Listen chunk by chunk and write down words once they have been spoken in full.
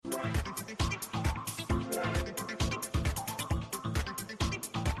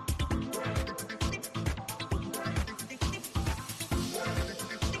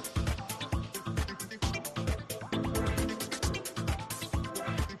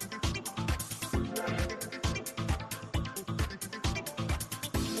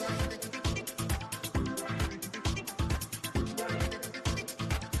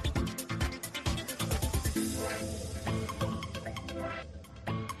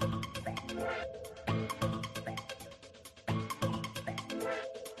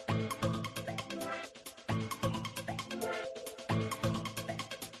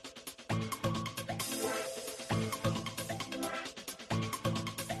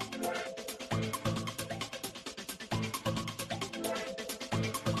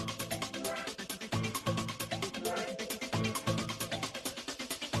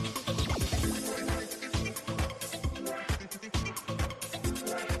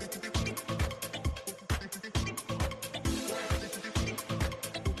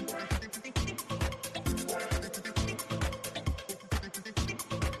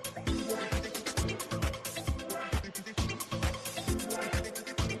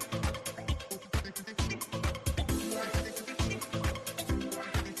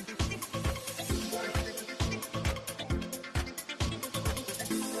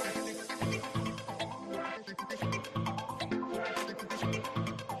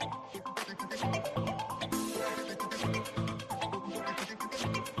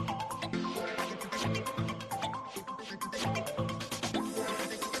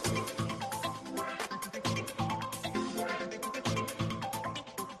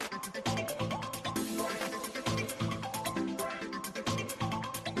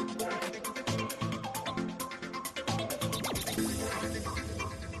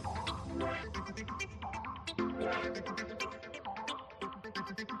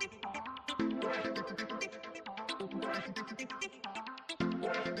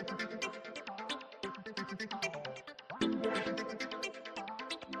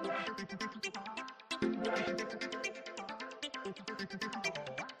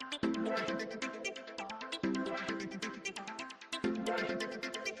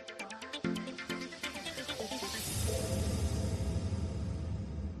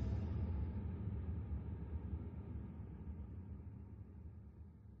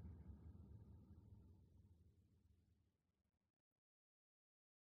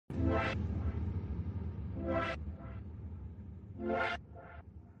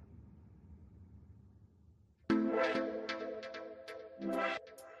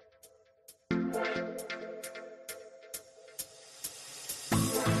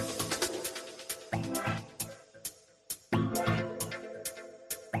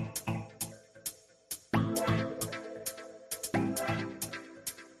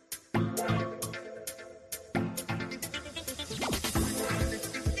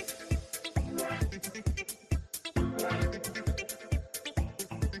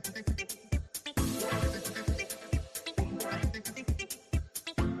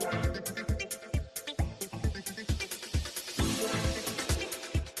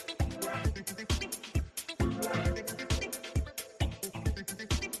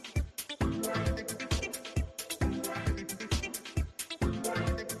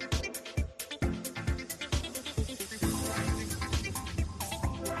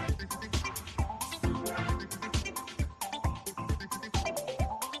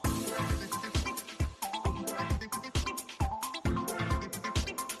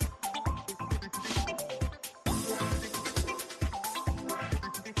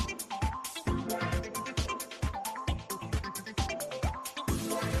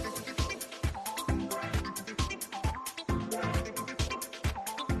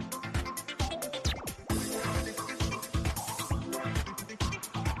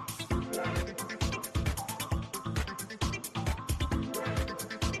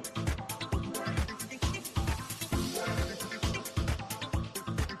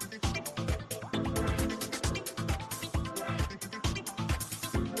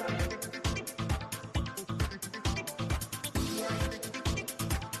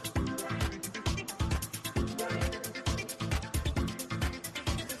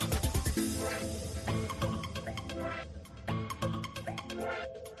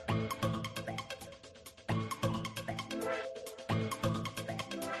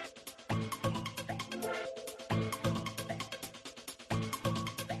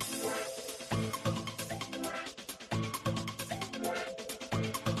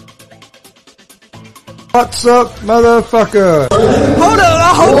What's up, motherfucker? Hold on,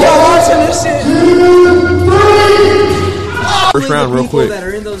 I hope y'all watching this shit. First round, real quick. People that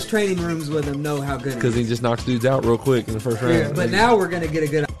are in those training rooms with him know how good. Because he just knocks dudes out real quick in the first round. Yeah, but now we're gonna get a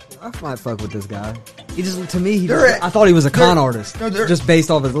good. I might fuck with this guy. He just, to me, I thought he was a con artist, just based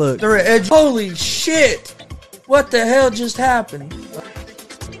off his look. They're edge. Holy shit! What the hell just happened?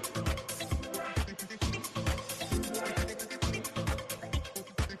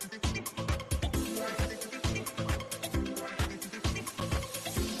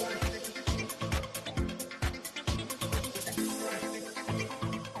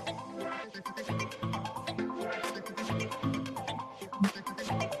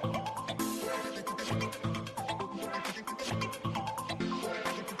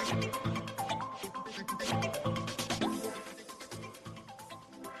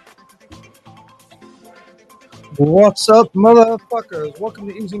 What's up, motherfuckers? Welcome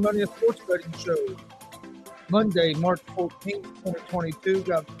to Easy Money, a sports betting show. Monday, March 14th, 2022.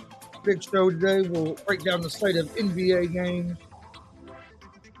 Got a big show today. We'll break down the slate of NBA games.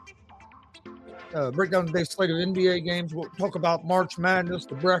 Break down today's slate of NBA games. We'll talk about March Madness,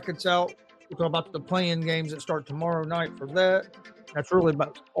 the brackets out. We'll talk about the play-in games that start tomorrow night for that. That's really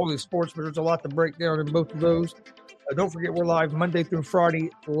about all these sports, but there's a lot to break down in both of those. Don't forget, we're live Monday through Friday,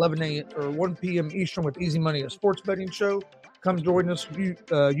 11 a.m. or 1 p.m. Eastern with Easy Money, a sports betting show. Come join us,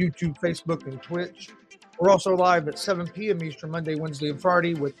 YouTube, Facebook, and Twitch. We're also live at 7 p.m. Eastern, Monday, Wednesday, and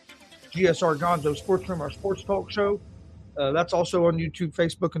Friday with GSR Gonzo Sports Room, our sports talk show. That's also on YouTube,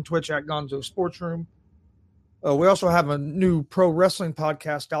 Facebook, and Twitch at Gonzo Sports Room. We also have a new pro wrestling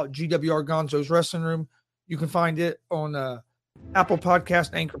podcast out, GWR Gonzo's Wrestling Room. You can find it on Apple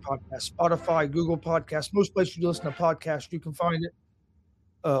Podcast, Anchor Podcast, Spotify, Google Podcast, most places you listen to podcasts, you can find it.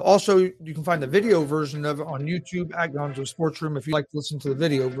 Also, you can find the video version of it on YouTube at Gonzo Sports Room if you'd like to listen to the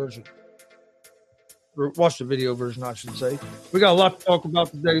video version. Or watch the video version, I should say. We got a lot to talk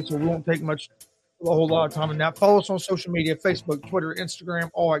about today, so we won't take a whole lot of time in that. Follow us on social media, Facebook, Twitter, Instagram,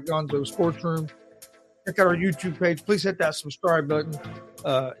 all at Gonzo Sports Room. Check out our YouTube page. Please hit that subscribe button.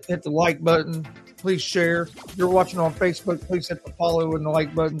 Hit the like button. Please share. If you're watching on Facebook, please hit the follow and the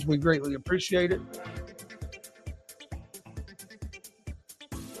like buttons. We greatly appreciate it.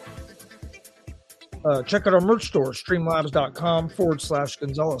 Check out our merch store,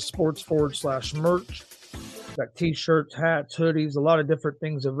 streamlabs.com/Gonzalez Sports/merch. Got t-shirts, hats, hoodies, a lot of different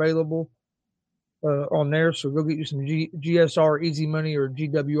things available on there. So go get you some GSR Easy Money or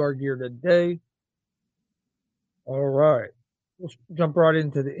GWR gear today. All right. Let's jump right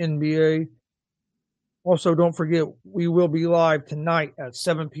into the NBA. Also, don't forget, we will be live tonight at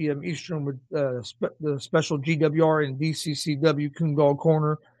 7 p.m. Eastern with the special GWR and DCCW Coondog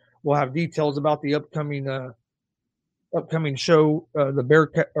Corner. We'll have details about the upcoming show,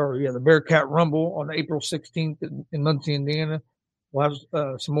 the Bearcat Rumble on April 16th in Muncie, Indiana. We'll have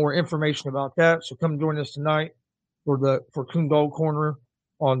some more information about that. So come join us tonight for Coondog Corner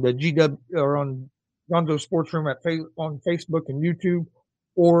on the GW or on Gonzo Sports Room on Facebook and YouTube,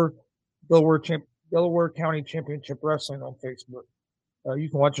 or Delaware County Championship Wrestling on Facebook. You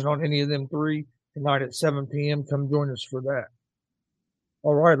can watch it on any of them three tonight at 7 p.m. Come join us for that.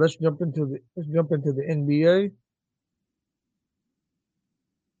 All right, let's jump into the NBA.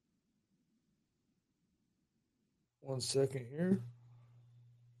 One second here.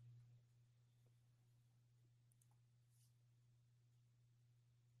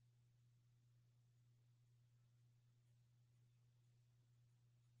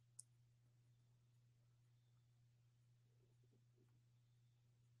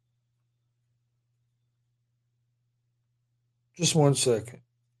 Just 1 second.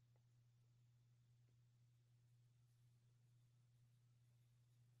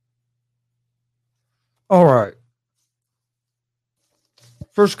 All right.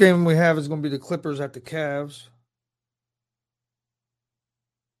 First game we have is going to be the Clippers at the Cavs.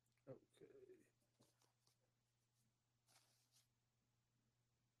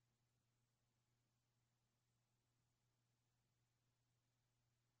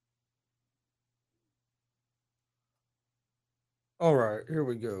 All right, here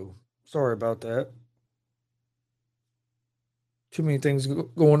we go. Sorry about that. Too many things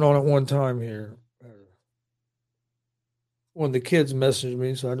going on at one time here. One of the kids messaged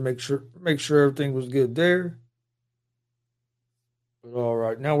me, so I had to make sure everything was good there. But all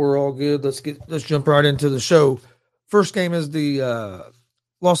right, now we're all good. Let's jump right into the show. First game is the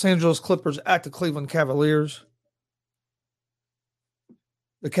Los Angeles Clippers at the Cleveland Cavaliers.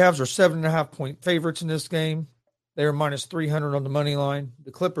 The Cavs are 7.5-point favorites in this game. They are minus 300 on the money line.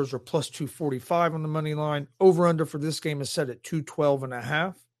 The Clippers are plus 245 on the money line. Over under for this game is set at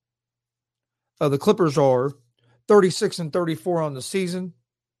 212.5. The Clippers are 36-34 on the season.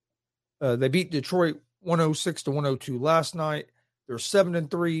 They beat Detroit 106-102 last night. They're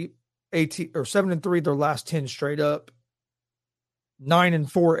 7-3 7-3 their last 10 straight up.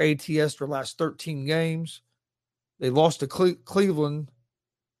 9-4 ATS their last 13 games. They lost to Cleveland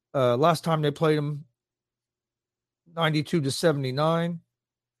last time they played them, 92-79.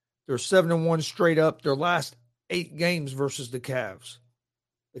 They're 7-1 straight up their last 8 games versus the Cavs.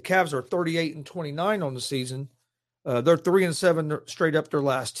 The Cavs are 38-29 on the season. They're 3-7 straight up their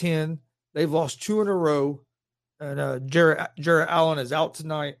last 10. They've lost 2 in a row, and Jarrett Allen is out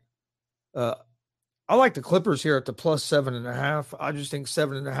tonight. I like the Clippers here at the plus 7.5. I just think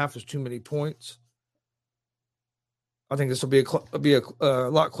 7.5 is too many points. I think this will be a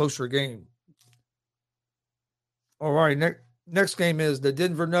lot closer game. All right, next game is the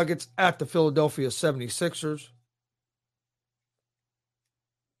Denver Nuggets at the Philadelphia 76ers.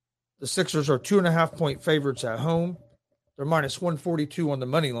 The Sixers are 2.5-point favorites at home. They're minus 142 on the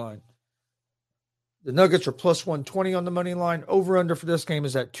money line. The Nuggets are plus 120 on the money line. Over-under for this game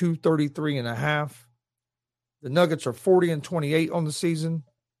is at 233.5. The Nuggets are 40-28 on the season.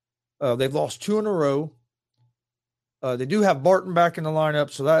 They've lost 2 in a row. They do have Barton back in the lineup,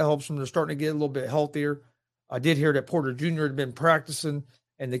 so that helps them. They're starting to get a little bit healthier. I did hear that Porter Jr. had been practicing,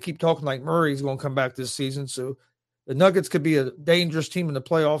 and they keep talking like Murray's going to come back this season. So the Nuggets could be a dangerous team in the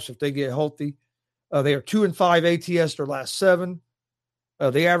playoffs if they get healthy. They are 2-5 ATS their last 7.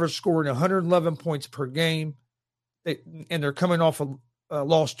 They average scoring 111 points per game, and they're coming off a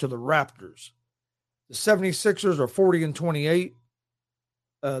loss to the Raptors. The 76ers are 40-28.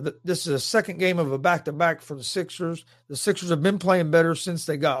 This is a second game of a back-to-back for the Sixers. The Sixers have been playing better since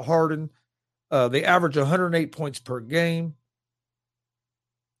they got Harden. They average 108 points per game.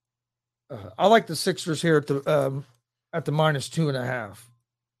 I like the Sixers here at the minus 2.5.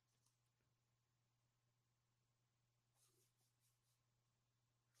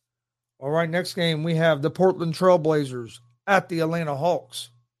 All right, next game we have the Portland Trail Blazers at the Atlanta Hawks.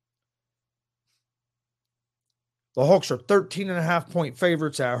 The Hawks are 13.5-point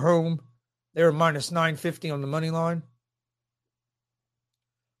favorites at home. They're minus 950 on the money line.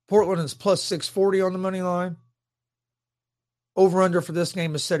 Portland is plus 640 on the money line. Over-under for this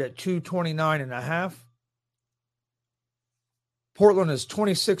game is set at 229.5. Portland is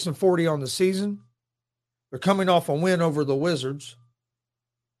 26-40 on the season. They're coming off a win over the Wizards.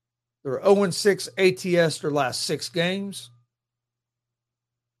 They're 0-6 ATS their last 6 games.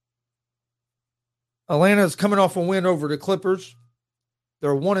 Atlanta is coming off a win over the Clippers.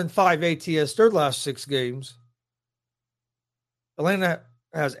 They're 1-5 ATS their last 6 games. Atlanta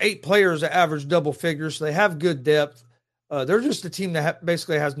has 8 players that average double figures, so they have good depth. They're just a team that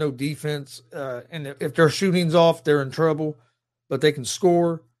basically has no defense, and if their shooting's off, they're in trouble, but they can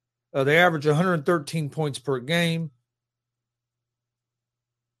score. They average 113 points per game.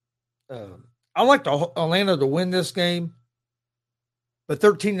 I like Atlanta to win this game, but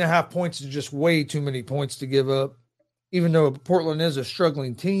 13.5 points is just way too many points to give up, even though Portland is a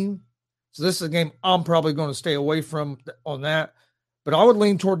struggling team. So this is a game I'm probably going to stay away from on that. But I would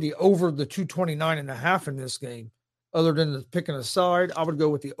lean toward the over the 229.5 in this game. Other than picking a side, I would go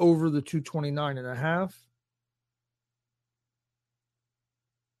with the over the 229.5.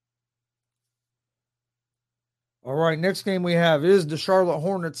 All right, next game we have is the Charlotte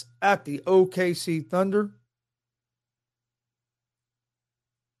Hornets at the OKC Thunder.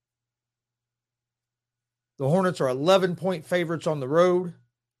 The Hornets are 11-point favorites on the road.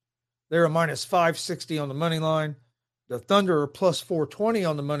 They're a minus 560 on the money line. The Thunder are plus 420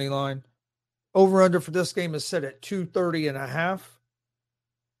 on the money line. Over-under for this game is set at 230.5.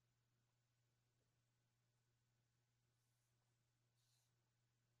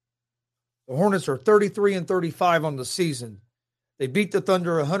 The Hornets are 33-35 on the season. They beat the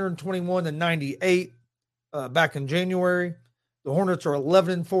Thunder 121-98 back in January. The Hornets are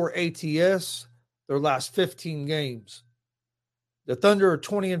 11-4 ATS their last 15 games. The Thunder are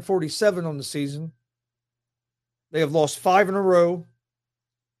 20-47 on the season. They have lost 5 in a row.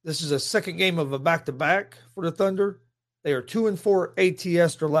 This is a second game of a back-to-back for the Thunder. They are 2-4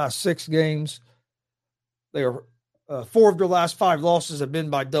 ATS their last 6 games. They are 4 of their last 5 losses have been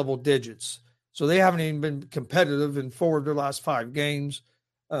by double digits. So they haven't even been competitive in 4 of their last 5 games.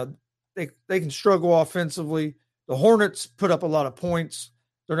 They can struggle offensively. The Hornets put up a lot of points.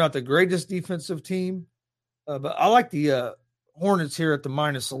 They're not the greatest defensive team. But I like the Hornets here at the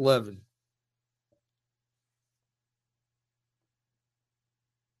minus 11.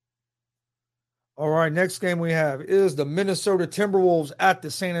 All right, next game we have is the Minnesota Timberwolves at the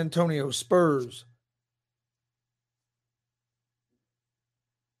San Antonio Spurs.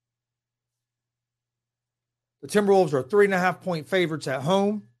 The Timberwolves are 3.5-point favorites at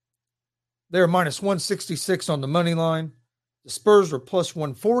home. They're minus 166 on the money line. The Spurs are plus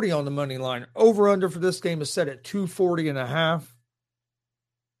 140 on the money line. Over-under for this game is set at 240.5.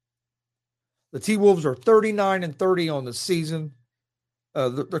 The T-Wolves are 39-30 on the season.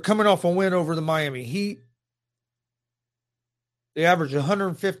 They're coming off a win over the Miami Heat. They average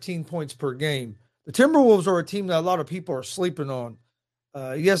 115 points per game. The Timberwolves are a team that a lot of people are sleeping on.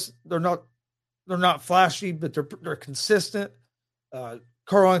 Yes, they're not flashy, but they're consistent.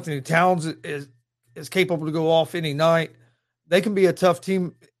 Karl-Anthony Towns is capable to go off any night. They can be a tough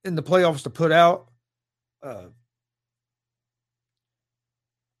team in the playoffs to put out. The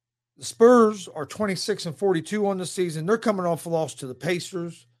Spurs are 26-42 on the season. They're coming off a loss to the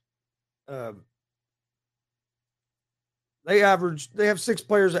Pacers. They have 6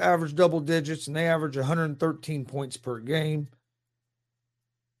 players that average double digits, and they average 113 points per game.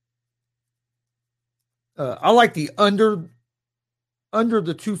 I like the under the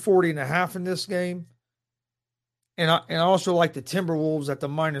 240.5 in this game. And I also like the Timberwolves at the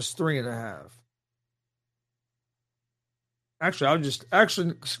minus 3.5. Actually,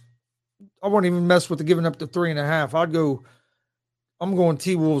 I won't even mess with the giving up the 3.5. I'm going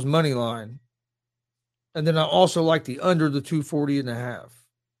T-Wolves money line. And then I also like the under the 240.5.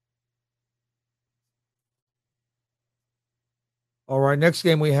 All right, next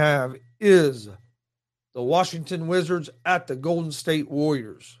game we have is the Washington Wizards at the Golden State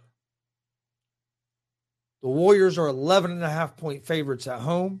Warriors. The Warriors are 11.5-point favorites at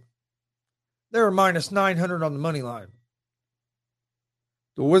home. They're minus 900 on the money line.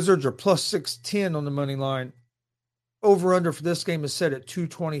 The Wizards are plus 610 on the money line. Over-under for this game is set at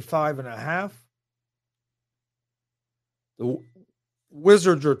 225.5. The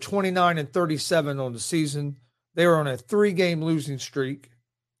Wizards are 29-37 on the season. They are on a 3-game losing streak.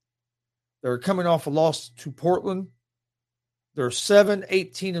 They're coming off a loss to Portland. They're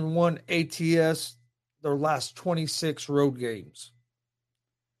 7-18-1 ATS their last 26 road games.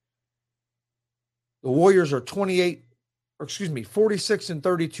 The Warriors are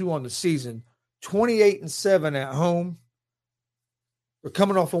 46-32 on the season, 28-7 at home. They're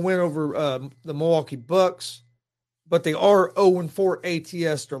coming off a win over the Milwaukee Bucks, but they are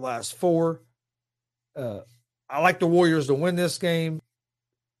 0-4 ATS their last 4. I like the Warriors to win this game.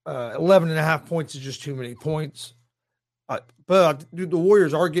 11.5 points is just too many points. But the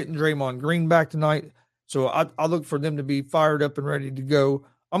Warriors are getting Draymond Green back tonight, so I look for them to be fired up and ready to go.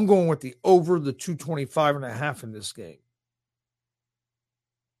 I'm going with the over the 225.5 in this game.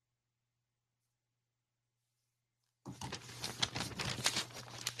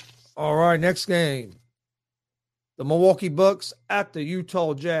 All right, next game. The Milwaukee Bucks at the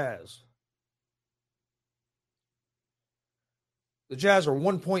Utah Jazz. The Jazz are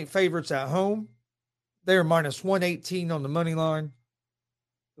 1-point favorites at home. They are minus 118 on the money line.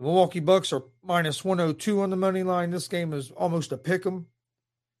 The Milwaukee Bucks are minus 102 on the money line. This game is almost a pick 'em.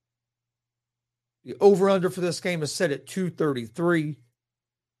 The over-under for this game is set at 233.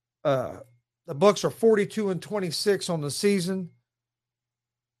 The Bucks are 42-26 on the season.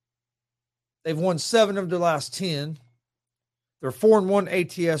 They've won 7 of their last 10. They're 4-1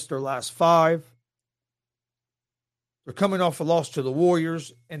 ATS their last 5. They're coming off a loss to the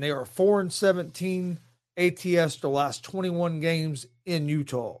Warriors, and they are 4-17 ATS their last 21 games in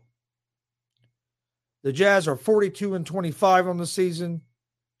Utah. The Jazz are 42-25 on the season,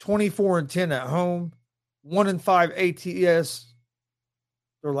 24-10 at home, 1-5 ATS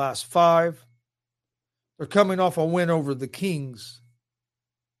their last 5. They're coming off a win over the Kings.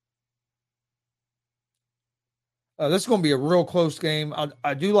 This is going to be a real close game.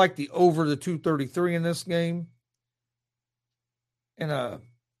 I do like the over the 233 in this game. And I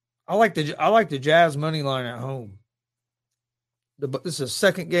like the Jazz money line at home. This is the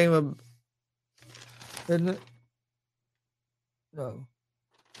second game of, isn't it? No.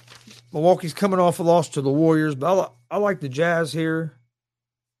 Milwaukee's coming off a loss to the Warriors, but I like the Jazz here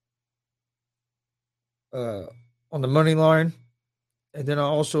on the money line. And then I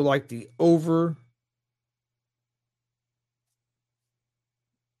also like the over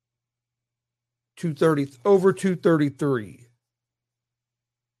 233.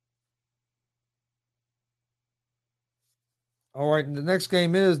 All right, and the next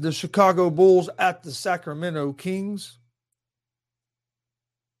game is the Chicago Bulls at the Sacramento Kings.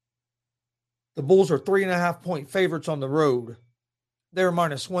 The Bulls are 3.5-point favorites on the road. They're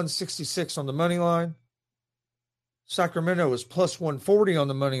minus 166 on the money line. Sacramento is plus 140 on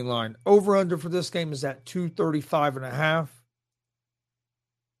the money line. Over-under for this game is at 235.5.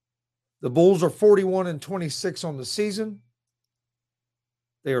 The Bulls are 41-26 on the season.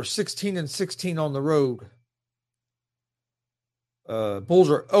 They are 16-16 on the road. Bulls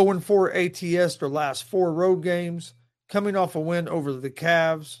are 0-4 ATS their last 4 road games, coming off a win over the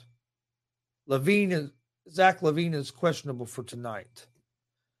Cavs. Zach LaVine is questionable for tonight.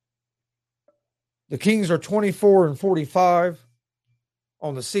 The Kings are 24-45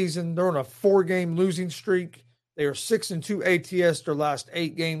 on the season. They're on a 4-game losing streak. They are 6-2 ATS their last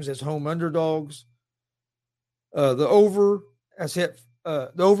 8 games as home underdogs. The over has hit.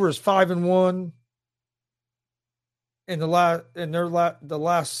 The over is 5-1 in the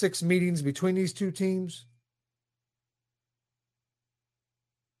last 6 meetings between these two teams.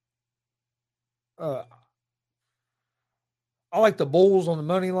 I like the Bulls on the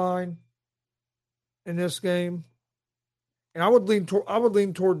money line in this game, and I would lean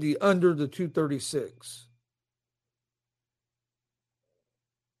toward the under the 236.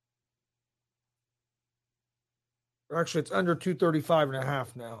 Or actually, it's under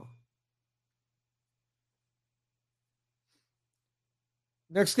 235.5 now.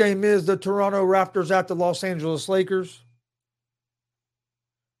 Next game is the Toronto Raptors at the Los Angeles Lakers.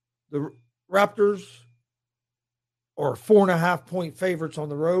 The Raptors are 4.5-point favorites on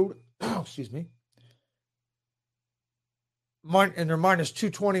the road. Excuse me. And they're minus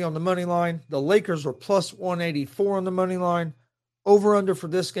 220 on the money line. The Lakers are plus 184 on the money line. Over-under for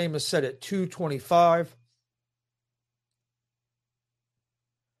this game is set at 225.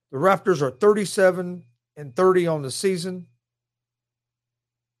 The Raptors are 37-30 on the season.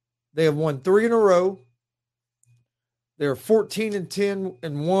 They have won 3 in a row. They are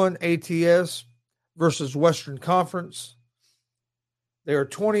 14-10-1 ATS versus Western Conference. They are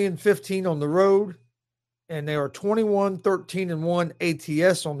 20-15 on the road, and they are 21-13-1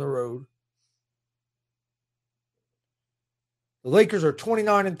 ATS on the road. The Lakers are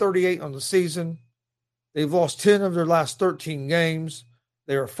 29-38 on the season. They've lost 10 of their last 13 games.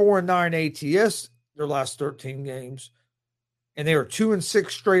 They are 4-9 ATS their last 13 games. And they are 2-6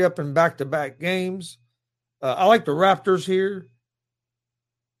 straight up in back-to-back games. I like the Raptors here.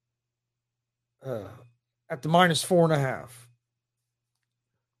 at the -4.5.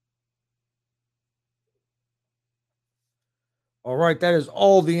 All right, that is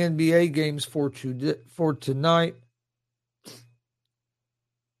all the NBA games for tonight.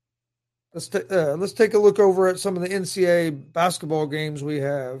 Let's take a look over at some of the NCAA basketball games we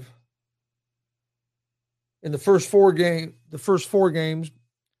have. In the first four games,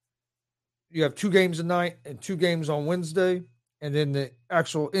 you have 2 games tonight and 2 games on Wednesday, and then the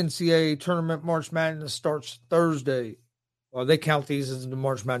actual NCAA tournament March Madness starts Thursday. Well, they count these as the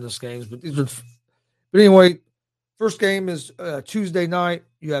March Madness games, but anyway, first game is Tuesday night.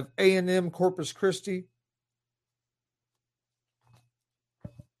 You have A&M Corpus Christi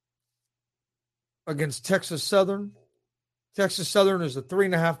against Texas Southern. Texas Southern is a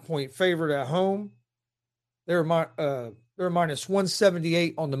 3.5-point favorite at home. They're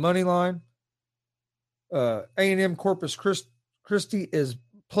 -178 on the money line. A&M Corpus Christi is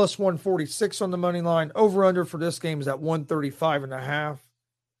 +146 on the money line. Over under for this game is at 135.5.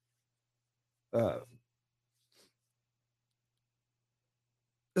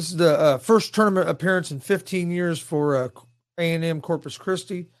 This is the first tournament appearance in 15 years for A&M Corpus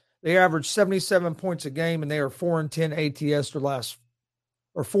Christi. They average 77 points a game, and they are 4-10 ATS their last,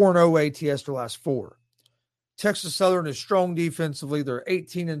 or 4-0 ATS their last 4. Texas Southern is strong defensively. They're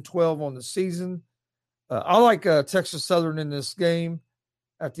 18-12 on the season. I like Texas Southern in this game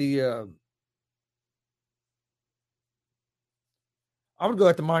at the. I would go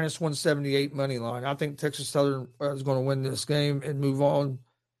at the -178 money line. I think Texas Southern is going to win this game and move on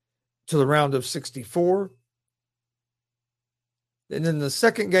to the round of 64. And then the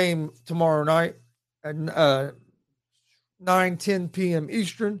second game tomorrow night at 9:10 p.m.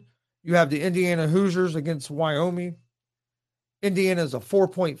 Eastern, you have the Indiana Hoosiers against Wyoming. Indiana is a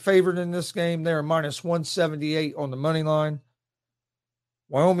 4-point favorite in this game. They're -178 on the money line.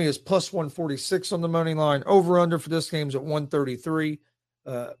 Wyoming is +146 on the money line. Over under for this game is at 133.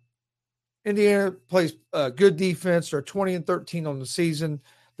 Indiana plays good defense. They're 20-13 on the season.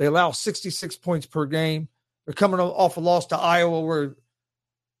 They allow 66 points per game. They're coming off a loss to Iowa where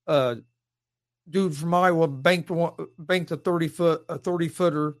dude from Iowa banked a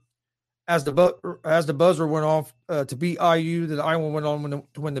 30-footer as the buzzer went off to beat IU. That Iowa went on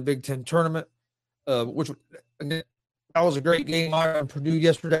to win the Big Ten tournament, which again, that was a great game. Iowa and Purdue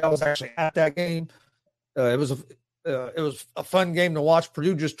yesterday. I was actually at that game. It was a fun game to watch.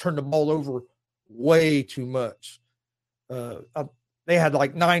 Purdue just turned the ball over way too much. They had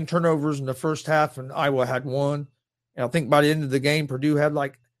like 9 turnovers in the first half, and Iowa had 1. And I think by the end of the game, Purdue had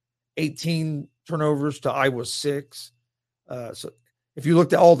like 18 turnovers to Iowa's 6. So if you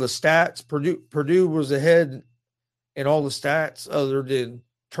looked at all the stats, Purdue was ahead in all the stats other than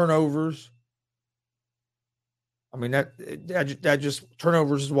turnovers. I mean, that just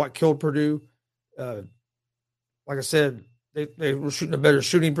turnovers is what killed Purdue. Like I said, they were shooting a better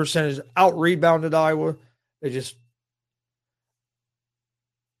shooting percentage, out-rebounded Iowa. They just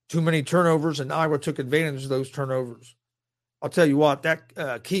too many turnovers, and Iowa took advantage of those turnovers. I'll tell you what,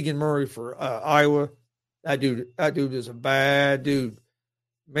 that Keegan Murray for Iowa, that dude is a bad dude.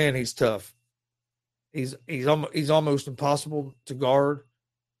 Man, he's tough. He's almost impossible to guard.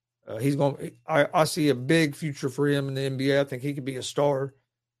 I see a big future for him in the NBA. I think he could be a star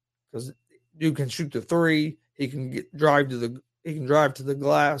because dude can shoot the 3. He can drive to the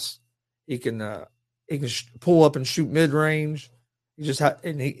glass. He can pull up and shoot mid range. He's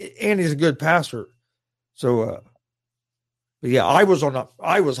a good passer. So, but yeah, I was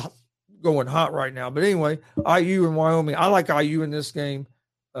going hot right now. But anyway, IU and Wyoming. I like IU in this game.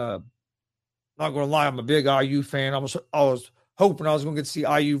 Not going to lie, I'm a big IU fan. I was hoping I was going to get to see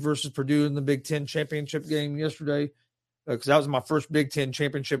IU versus Purdue in the Big Ten championship game yesterday because that was my first Big Ten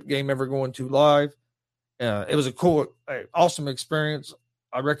championship game ever going to live. It was a cool, awesome experience.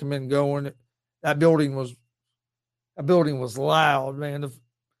 I recommend going. That building was loud, man. The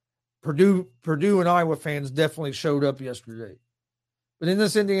Purdue and Iowa fans definitely showed up yesterday. But in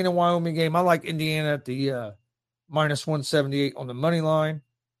this Indiana-Wyoming game, I like Indiana at the -178 on the money line.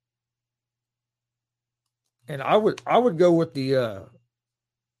 And I would go with the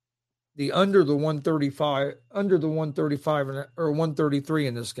under the 135 or 133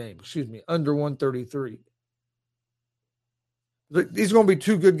 in this game. Excuse me, under 133. These are going to be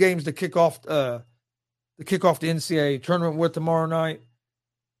 2 good games to kick off the NCAA tournament with tomorrow night,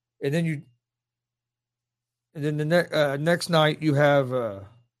 and then the next night you have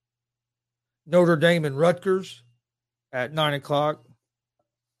Notre Dame and Rutgers at 9:00,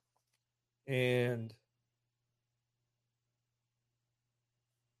 and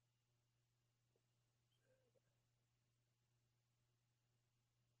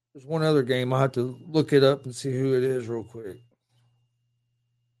There's one other game. I'll have to look it up and see who it is real quick.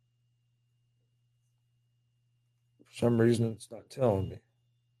 For some reason, it's not telling me.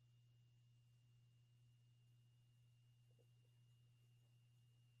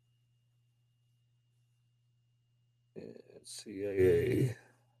 CAA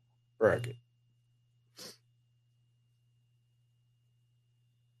bracket.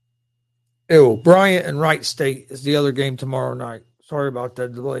 Oh, Bryant and Wright State is the other game tomorrow night. Sorry about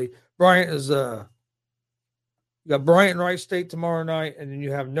that delay. Bryant is you got Bryant and Wright State tomorrow night, and then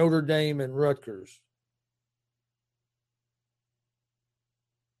you have Notre Dame and Rutgers.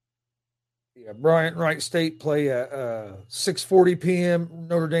 Yeah, Bryant and Wright State play at 6:40 p.m.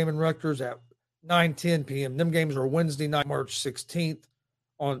 Notre Dame and Rutgers at 9:10 p.m. Them games are Wednesday night, March 16th.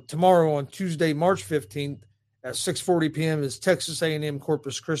 Tomorrow on Tuesday, March 15th at 6:40 p.m. is Texas A&M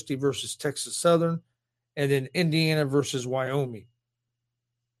Corpus Christi versus Texas Southern, and then Indiana versus Wyoming.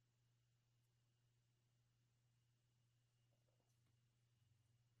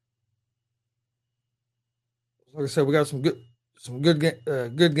 Like I said, we got some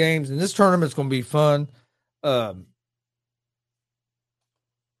good games, and this tournament's going to be fun. I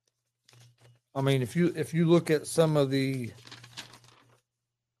mean, if you look at some of the,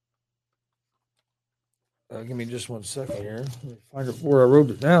 give me just 1 second here. Let me find it where I wrote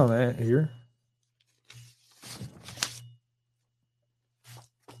it down at here.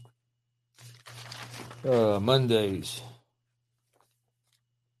 Mondays.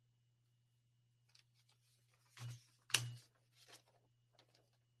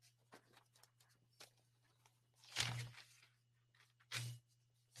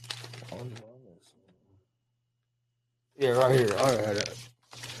 Yeah, right here. I had it.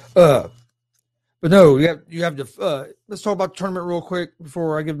 But no, you have to. Let's talk about the tournament real quick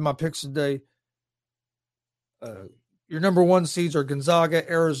before I give my picks today. Your number one seeds are Gonzaga,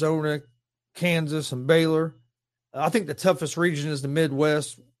 Arizona, Kansas, and Baylor. I think the toughest region is the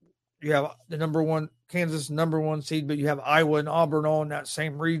Midwest. You have the number one Kansas, number one seed, but you have Iowa and Auburn all in that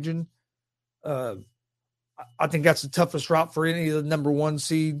same region. I think that's the toughest route for any of the number one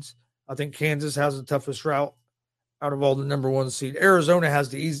seeds. I think Kansas has the toughest route out of all the number one seed. Arizona has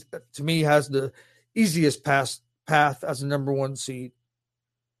the easiest path as a number one seed.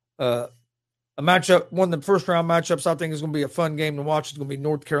 A matchup, one of the first round matchups, I think is going to be a fun game to watch. It's going to be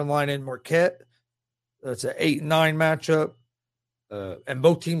North Carolina and Marquette. That's an 8-9 matchup. And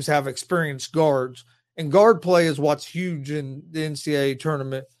both teams have experienced guards. And guard play is what's huge in the NCAA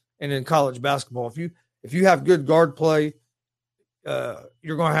tournament and in college basketball. If you have good guard play,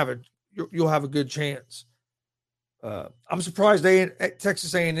 you're going to you'll have a good chance. I'm surprised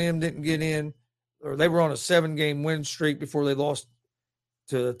Texas A&M didn't get in, or they were on a 7-game win streak before they lost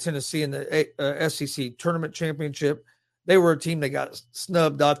to Tennessee in the SEC tournament championship. They were a team that got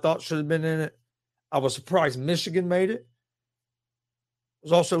snubbed. I thought should have been in it. I was surprised Michigan made it. I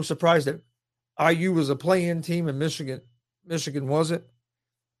was also surprised that IU was a play-in team and Michigan wasn't,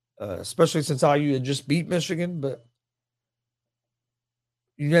 especially since IU had just beat Michigan. But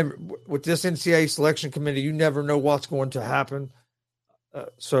you never, with this NCAA selection committee, you never know what's going to happen.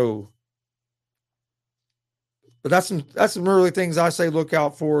 But that's some early things I say look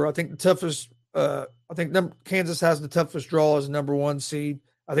out for. I think the toughest. Kansas has the toughest draw as number one seed.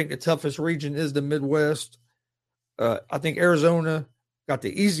 I think the toughest region is the Midwest. I think Arizona got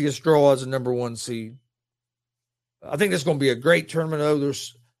the easiest draw as a number one seed. I think it's going to be a great tournament, though.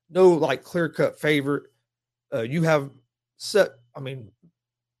 There's no clear-cut favorite. You have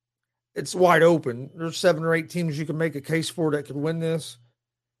it's wide open. There's 7 or 8 teams you can make a case for that could win this.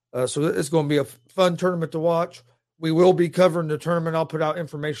 So it's going to be a fun tournament to watch. We will be covering the tournament. I'll put out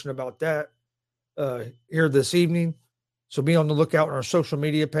information about that here this evening. So be on the lookout on our social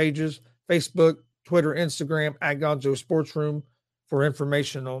media pages, Facebook, Twitter, Instagram, at Gonzo Sports Room for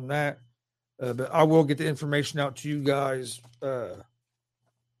information on that. But I will get the information out to you guys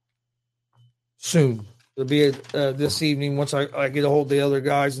soon. It'll be this evening once I get a hold of the other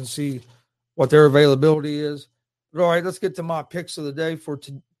guys and see what their availability is. But all right, let's get to my picks of the day for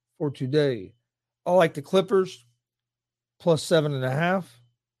today. I like the Clippers plus 7.5.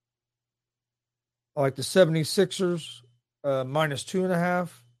 I like the 76ers minus 2.5.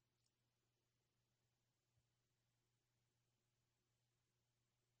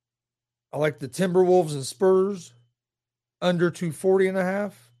 I like the Timberwolves and Spurs under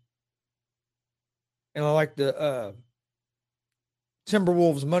 240.5. And I like the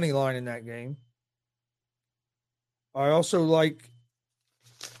Timberwolves money line in that game. I also like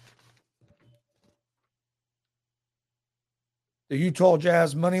the Utah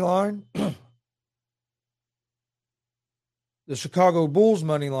Jazz money line, the the Chicago Bulls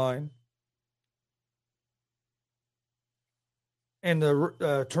money line, and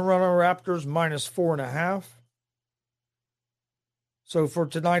the Toronto Raptors minus 4.5. So for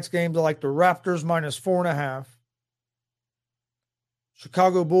tonight's games, I like the Raptors minus 4.5,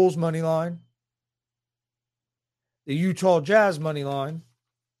 Chicago Bulls money line, the Utah Jazz money line,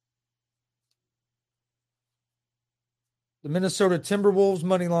 the Minnesota Timberwolves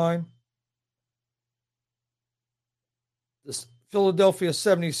money line, the Philadelphia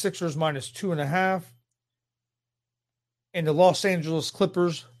 76ers minus 2.5, and the Los Angeles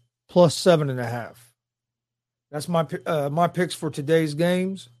Clippers plus 7.5. That's my picks for today's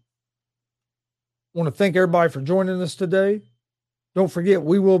games. I want to thank everybody for joining us today. Don't forget,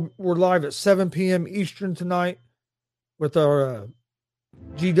 we're live at 7 p.m. Eastern tonight with our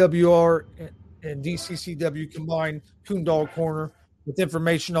GWR and DCCW combined Coondog Corner with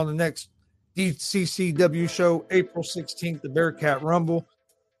information on the next DCCW show, April 16th, the Bearcat Rumble.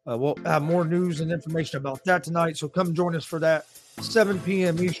 We'll have more news and information about that tonight, so come join us for that, 7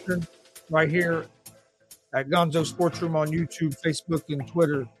 p.m. Eastern, right here at Gonzo Sports Room on YouTube, Facebook, and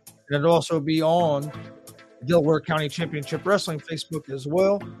Twitter. And it'll also be on Delaware County Championship Wrestling Facebook as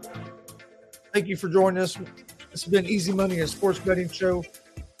well. Thank you for joining us. This has been Easy Money, a sports betting show.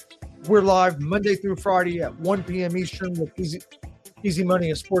 We're live Monday through Friday at 1 p.m. Eastern with Easy Money,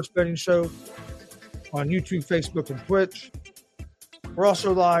 a sports betting show on YouTube, Facebook, and Twitch. We're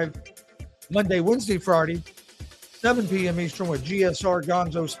also live Monday, Wednesday, Friday, 7 p.m. Eastern with GSR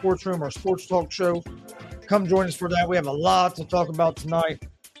Gonzo Sports Room, our sports talk show. Come join us for that. We have a lot to talk about tonight.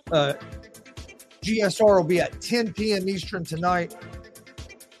 GSR will be at 10 p.m. Eastern tonight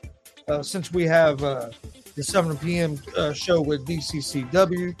since we have the 7 p.m. Show with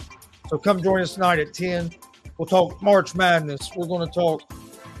DCCW. So come join us tonight at 10. We'll talk March Madness. We're going to talk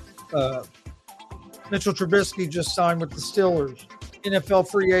Mitchell Trubisky just signed with the Steelers, NFL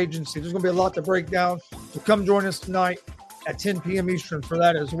free agency. There's going to be a lot to break down. So come join us tonight at 10 p.m. Eastern for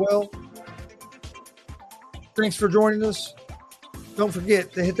that as well. Thanks for joining us. Don't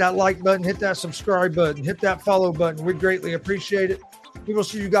forget to hit that like button, hit that subscribe button, hit that follow button. We greatly appreciate it. We will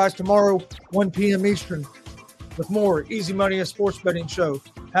see you guys tomorrow, 1 p.m. Eastern, with more Easy Money, a sports betting show.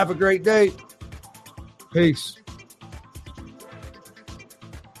 Have a great day. Peace.